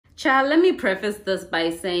Child, let me preface this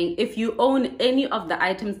by saying if you own any of the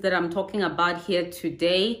items that I'm talking about here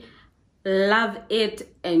today, love it,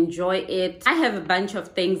 enjoy it. I have a bunch of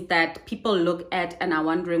things that people look at and are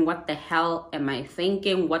wondering, what the hell am I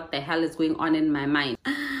thinking? What the hell is going on in my mind?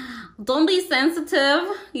 Don't be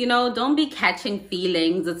sensitive, you know, don't be catching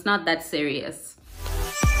feelings. It's not that serious.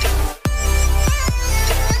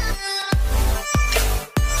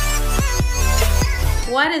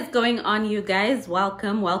 What is going on, you guys?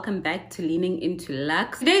 Welcome back to Leaning Into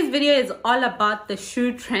Luxe. Today's video is all about the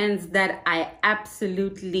shoe trends that I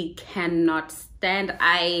absolutely cannot stand.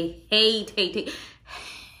 I hate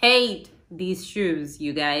these shoes,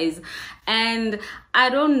 you guys. And I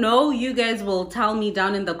don't know, you guys will tell me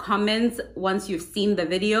down in the comments once you've seen the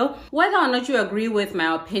video whether or not you agree with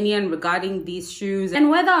my opinion regarding these shoes and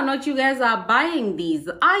whether or not you guys are buying these.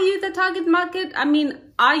 Are you the target market? I mean,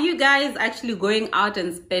 are you guys actually going out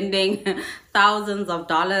and spending thousands of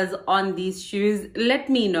dollars on these shoes? Let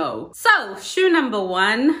me know. So, shoe number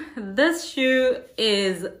one. This shoe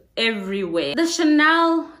is everywhere. The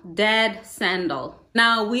Chanel dad sandal.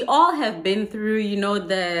 Now, we all have been through, you know,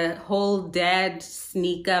 the whole dad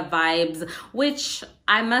sneaker vibes, which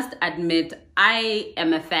I must admit, I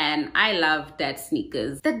am a fan. I love dad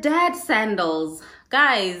sneakers. The dad sandals.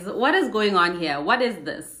 Guys, what is going on here? What is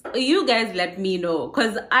this? You guys let me know,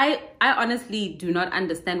 because I honestly do not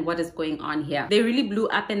understand what is going on here. They really blew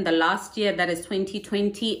up in the last year, that is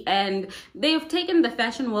 2020, and they've taken the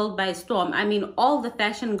fashion world by storm. I mean, all the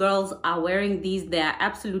fashion girls are wearing these. They are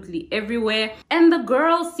absolutely everywhere, and the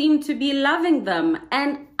girls seem to be loving them,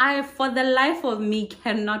 and I, for the life of me,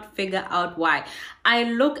 cannot figure out why. I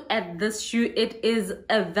look at this shoe, it is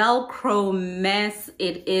a Velcro mess.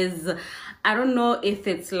 It is, I don't know if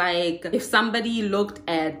it's like if somebody looked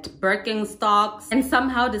at Birkenstocks and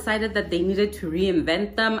somehow decided that they needed to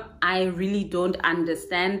reinvent them. I really don't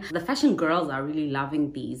understand. The fashion girls are really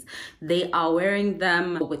loving these. They are wearing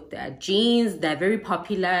them with their jeans. They're very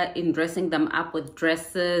popular in dressing them up with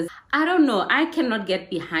dresses. I don't know. I cannot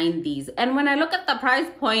get behind these. And when I look at the price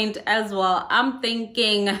point as well, I'm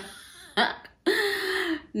thinking...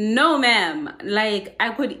 No, ma'am. Like,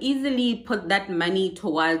 I could easily put that money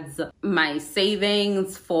towards my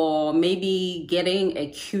savings for maybe getting a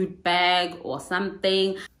cute bag or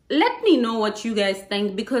something. Let me know what you guys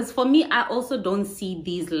think, because for me, I also don't see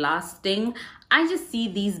these lasting. I just see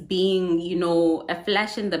these being, you know, a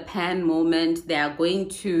flash in the pan moment. They are going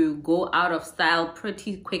to go out of style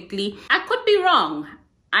pretty quickly. I could be wrong.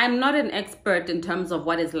 I'm not an expert in terms of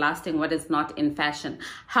what is lasting, what is not in fashion.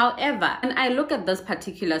 However, when I look at this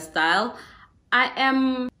particular style, I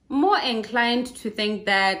am more inclined to think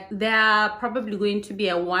that they are probably going to be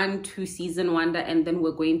a 1-2 season wonder, and then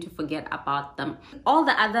we're going to forget about them. All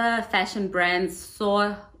the other fashion brands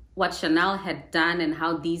saw what Chanel had done and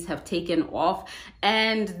how these have taken off,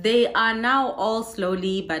 and they are now all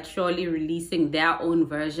slowly but surely releasing their own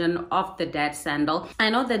version of the dad sandal. I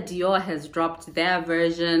know that Dior has dropped their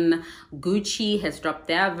version, Gucci has dropped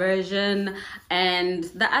their version, and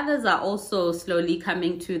the others are also slowly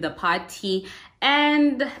coming to the party.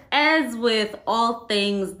 And as with all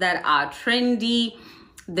things that are trendy,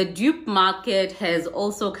 the dupe market has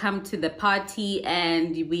also come to the party,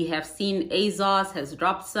 and we have seen ASOS has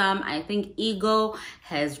dropped some. I think Ego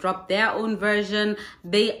has dropped their own version.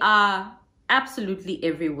 They are absolutely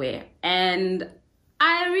everywhere, and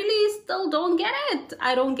I really still don't get it.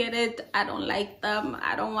 I don't get it. I don't like them.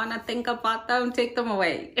 I don't want to think about them. Take them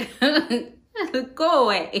away. Go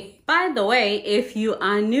away. By the way, if you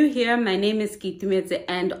are new here, my name is KITZ,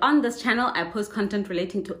 and on this channel I post content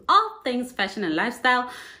relating to all things fashion and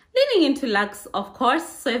lifestyle, leaning into luxe, of course.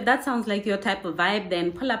 So if that sounds like your type of vibe,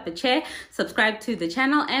 then pull up a chair, subscribe to the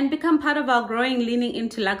channel, and become part of our growing Leaning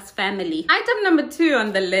Into Luxe family. Item number 2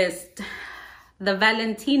 on the list, the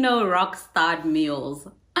Valentino Rockstar mules.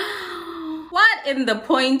 What in the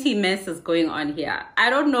pointy mess is going on here? I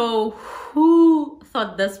don't know who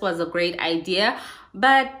thought this was a great idea,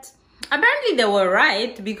 but apparently they were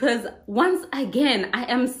right, because once again, I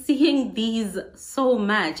am seeing these so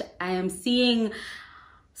much. I am seeing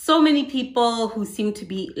so many people who seem to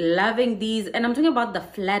be loving these, and I'm talking about the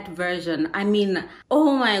flat version. I mean,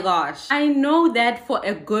 oh my gosh. I know that for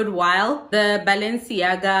a good while, the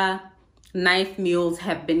Balenciaga knife mules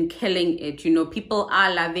have been killing it. You know, people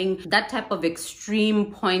are loving that type of extreme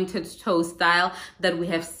pointed toe style that we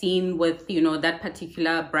have seen with, you know, that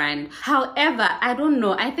particular brand. However, I don't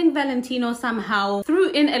know, I think Valentino somehow threw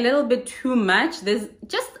in a little bit too much. There's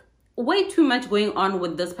just way too much going on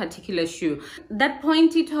with this particular shoe. That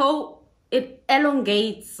pointy toe, it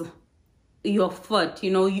elongates your foot.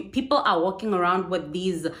 You know, people are walking around with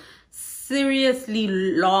these seriously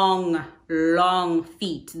long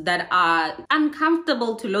feet that are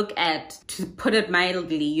uncomfortable to look at, to put it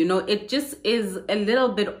mildly. You know, it just is a little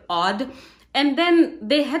bit odd. And then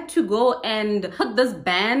they had to go and put this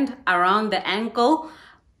band around the ankle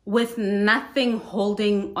with nothing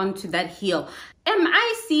holding onto that heel. Am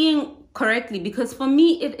I seeing correctly? Because for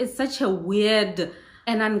me, it is such a weird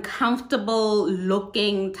and uncomfortable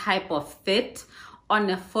looking type of fit on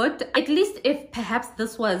a foot. At least if perhaps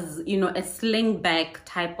this was, you know, a sling back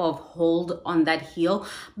type of hold on that heel,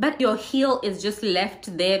 but your heel is just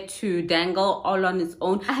left there to dangle all on its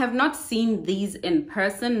own. I have not seen these in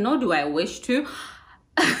person, nor do I wish to.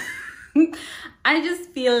 I just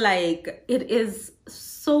feel like it is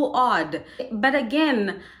so odd. But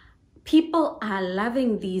again, people are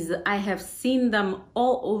loving these. I have seen them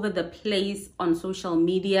all over the place on social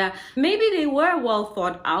media. Maybe they were well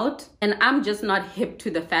thought out and I'm just not hip to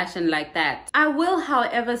the fashion like that. I will,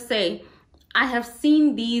 however, say I have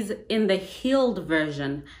seen these in the heeled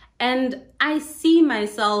version and I see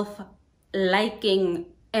myself liking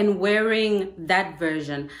and wearing that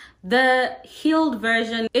version. The heeled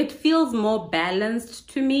version, it feels more balanced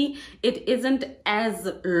to me. It isn't as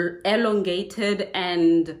elongated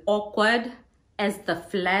and awkward as the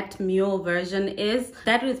flat mule version is.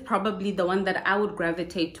 That is probably the one that I would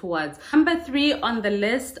gravitate towards. Number 3 on the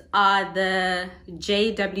list are the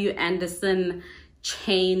J.W. Anderson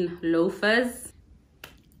chain loafers.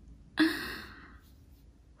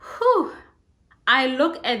 Whew. I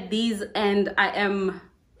look at these and I am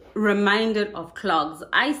reminded of clogs.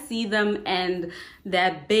 I see them and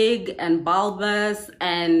they're big and bulbous,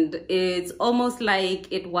 and it's almost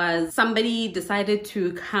like it was somebody decided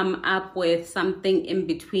to come up with something in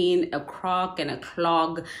between a croc and a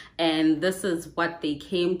clog, and this is what they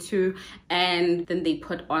came to, and then they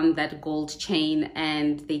put on that gold chain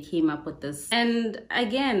and they came up with this. And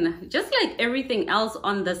again, just like everything else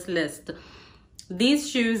on this list, these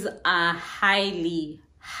shoes are highly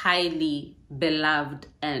beloved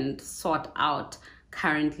and sought out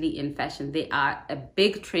currently in fashion. They are a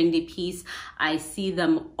big trendy piece. I see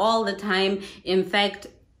them all the time. In fact,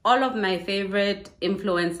 all of my favorite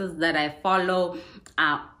influencers that I follow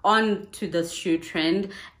are on to this shoe trend,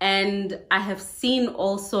 and I have seen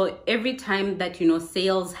also every time that, you know,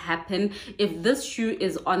 sales happen, if this shoe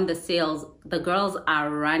is on the sales, the girls are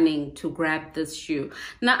running to grab this shoe.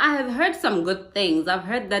 Now, I have heard some good things. I've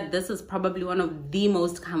heard that this is probably one of the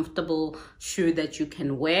most comfortable shoe that you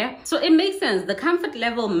can wear, so it makes sense. The comfort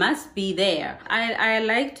level must be there. I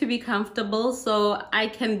like to be comfortable, so I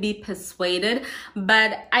can be persuaded,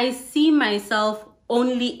 but I see myself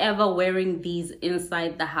only ever wearing these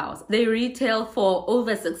inside the house. They retail for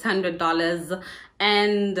over $600,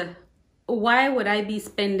 and why would I be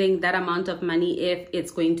spending that amount of money if it's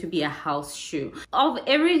going to be a house shoe? Of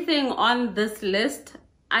everything on this list,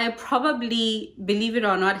 I probably, believe it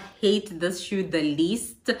or not, hate this shoe the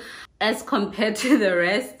least as compared to the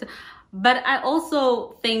rest. But I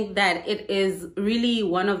also think that it is really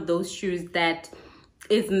one of those shoes that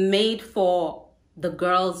is made for the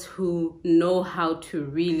girls who know how to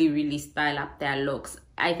really style up their looks.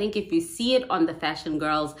 I think if you see it on the fashion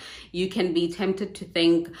girls, you can be tempted to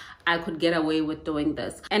think, I could get away with doing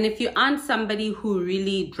this. And if you aren't somebody who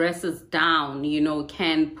really dresses down, you know,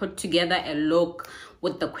 can put together a look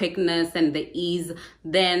with the quickness and the ease,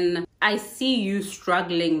 then I see you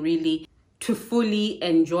struggling really to fully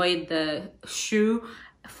enjoy the shoe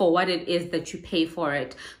for what it is that you pay for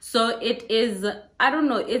it. So it is, I don't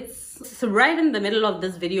know, it's right in the middle of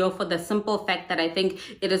this video for the simple fact that I think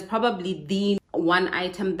it is probably the one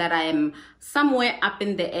item that I am somewhere up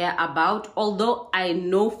in the air about, although I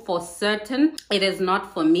know for certain it is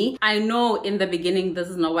not for me. I know in the beginning this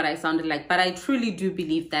is not what I sounded like, but I truly do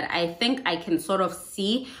believe that. I think I can sort of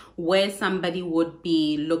see where somebody would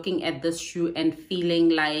be looking at this shoe and feeling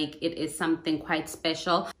like it is something quite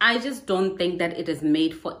special. I just don't think that it is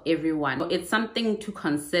made for everyone. It's something to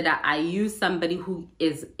consider. I use somebody who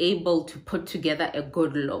is able to put together a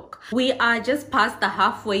good look. We are just past the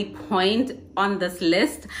halfway point on this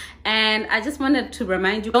list, and I just wanted to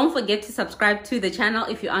remind you, don't forget to subscribe to the channel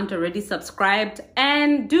if you aren't already subscribed,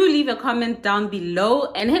 and do leave a comment down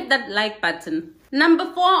below and hit that like button. Number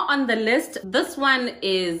 4 on the list, this one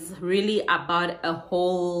is really about a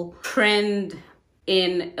whole trend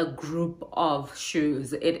in a group of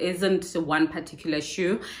shoes. It isn't one particular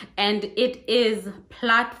shoe, and it is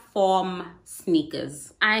platform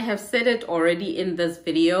sneakers. I have said it already in this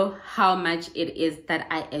video how much it is that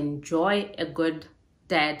I enjoy a good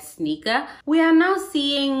dad sneaker. We are now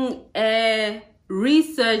seeing a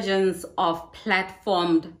resurgence of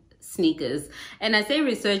platformed sneakers. And I say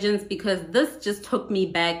resurgence because this just took me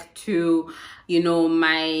back to, you know,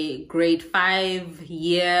 my grade 5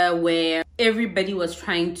 year where everybody was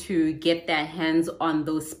trying to get their hands on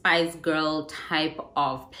those Spice Girl type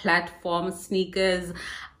of platform sneakers.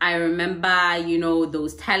 I remember, you know,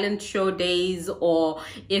 those talent show days, or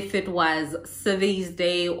if it was Civies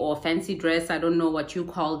Day or fancy dress, I don't know what you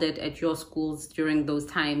called it at your schools during those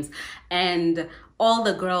times. And all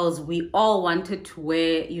the girls, we all wanted to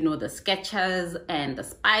wear, you know, the Skechers and the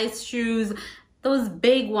Spice shoes, those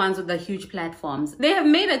big ones with the huge platforms. They have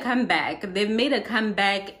made a comeback. They've made a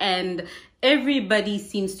comeback, and everybody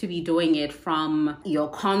seems to be doing it, from your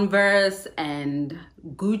Converse, and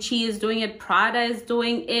Gucci is doing it, Prada is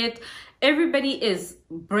doing it. Everybody is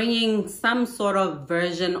bringing some sort of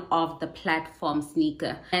version of the platform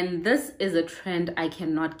sneaker. And this is a trend I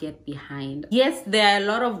cannot get behind. Yes, there are a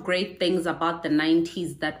lot of great things about the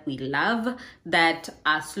 90s that we love that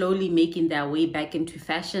are slowly making their way back into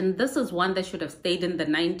fashion. This is one that should have stayed in the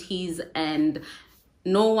 90s, and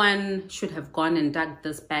no one should have gone and dug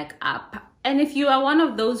this back up. And if you are one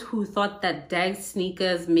of those who thought that dag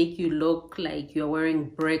sneakers make you look like you're wearing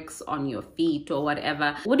bricks on your feet or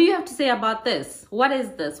whatever, what do you have to say about this? What is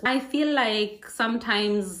this? I feel like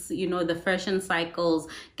sometimes, you know, the fashion cycles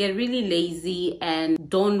get really lazy and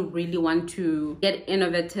don't really want to get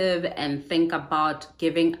innovative and think about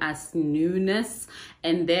giving us newness.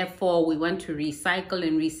 And therefore, we want to recycle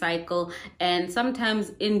and recycle. And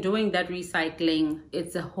sometimes in doing that recycling,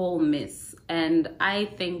 it's a whole miss. And I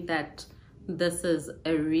think that this is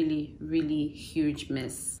a really, really huge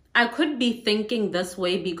miss. I could be thinking this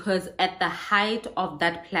way because at the height of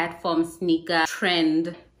that platform sneaker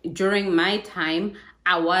trend during my time,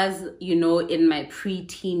 I was, you know, in my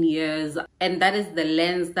pre-teen years, and that is the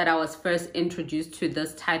lens that I was first introduced to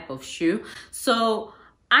this type of shoe. So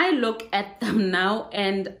I look at them now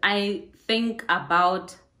and I think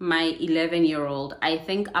about my 11-year-old. I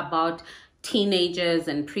think about teenagers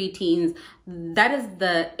and preteens. That is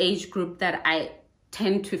the age group that I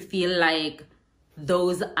tend to feel like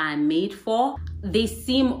those are made for. They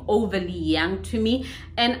seem overly young to me,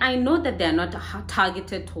 and I know that they're not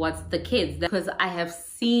targeted towards the kids, because I have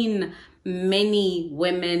seen many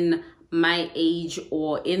women my age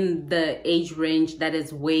or in the age range that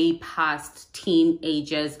is way past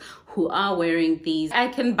teenagers who are wearing these. I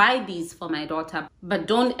can buy these for my daughter, but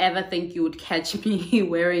don't ever think you would catch me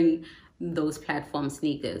wearing those platform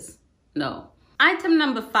sneakers. No. Item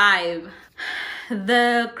number 5,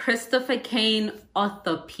 the Christopher Kane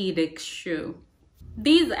orthopedic shoe.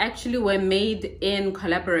 These actually were made in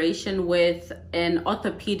collaboration with an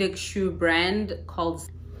orthopedic shoe brand called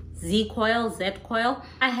Z-Coil.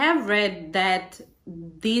 I have read that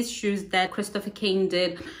these shoes that Christopher Kane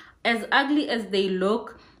did, as ugly as they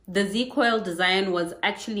look, the Z-Coil design was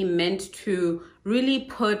actually meant to really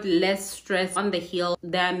put less stress on the heel.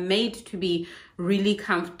 They're made to be really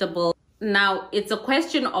comfortable. Now, it's a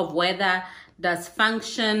question of whether does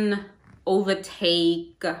function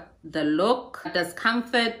overtake the look? Does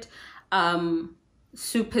comfort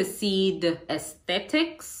supersede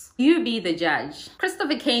aesthetics? You be the judge.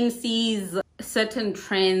 Christopher Kane sees certain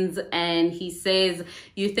trends and he says,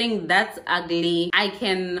 you think that's ugly, I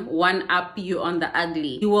can one up you on the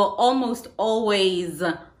ugly. He will almost always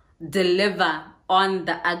deliver on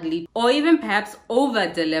the ugly, or even perhaps over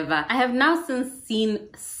deliver. I have now since seen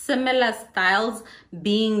similar styles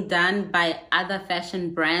being done by other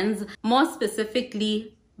fashion brands. More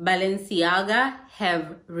specifically, Balenciaga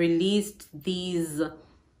have released these,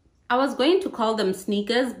 I was going to call them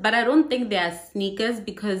sneakers, but I don't think they are sneakers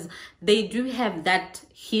because they do have that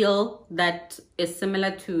heel that is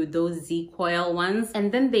similar to those Z-Coil ones.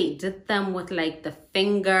 And then they did them with like the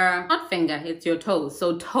finger, not finger, it's your toe.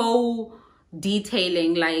 So toe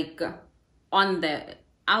detailing like on the,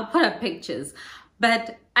 I'll put up pictures.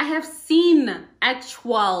 But I have seen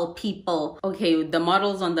actual people, okay, the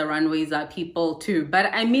models on the runways are people too, but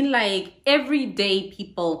I mean like everyday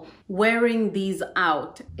people wearing these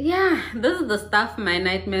out. Yeah, this is the stuff my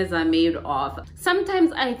nightmares are made of.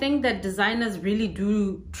 Sometimes I think that designers really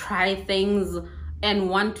do try things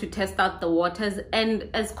and want to test out the waters, and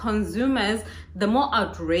as consumers, the more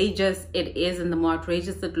outrageous it is and the more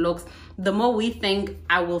outrageous it looks, the more we think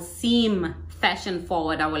I will seem fashion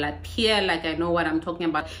forward, I will appear like I know what I'm talking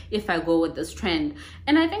about if I go with this trend.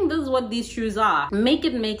 And I think this is what these shoes are. Make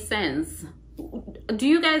it make sense. Do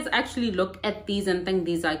you guys actually look at these and think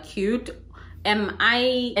these are cute? Am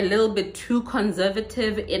I a little bit too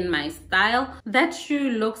conservative in my style? That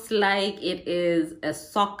shoe looks like it is a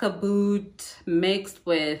soccer boot mixed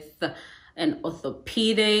with an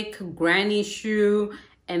orthopedic granny shoe,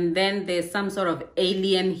 and then there's some sort of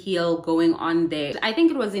alien heel going on there. I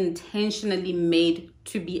think it was intentionally made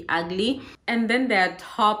to be ugly. And then they're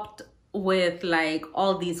topped with like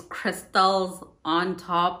all these crystals on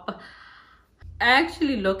top. I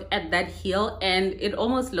actually look at that heel and it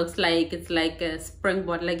almost looks like it's like a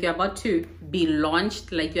springboard, like you're about to be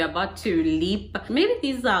launched, like you're about to leap. Maybe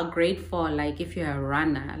these are great for like if you're a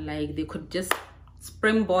runner, like they could just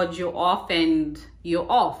springboard you off and you're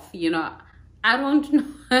off, you know. I don't know.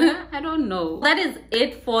 I don't know. That is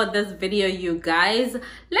it for this video, you guys.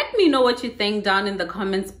 Let me know what you think down in the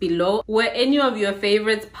comments below. Were any of your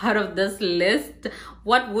favorites part of this list?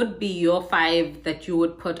 What would be your 5 that you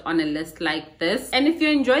would put on a list like this? And if you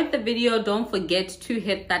enjoyed the video, don't forget to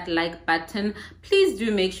hit that like button. Please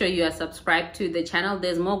do make sure you are subscribed to the channel.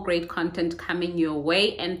 There's more great content coming your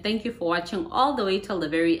way. And thank you for watching all the way till the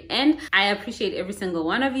very end. I appreciate every single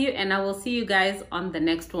one of you, and I will see you guys on the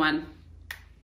next one.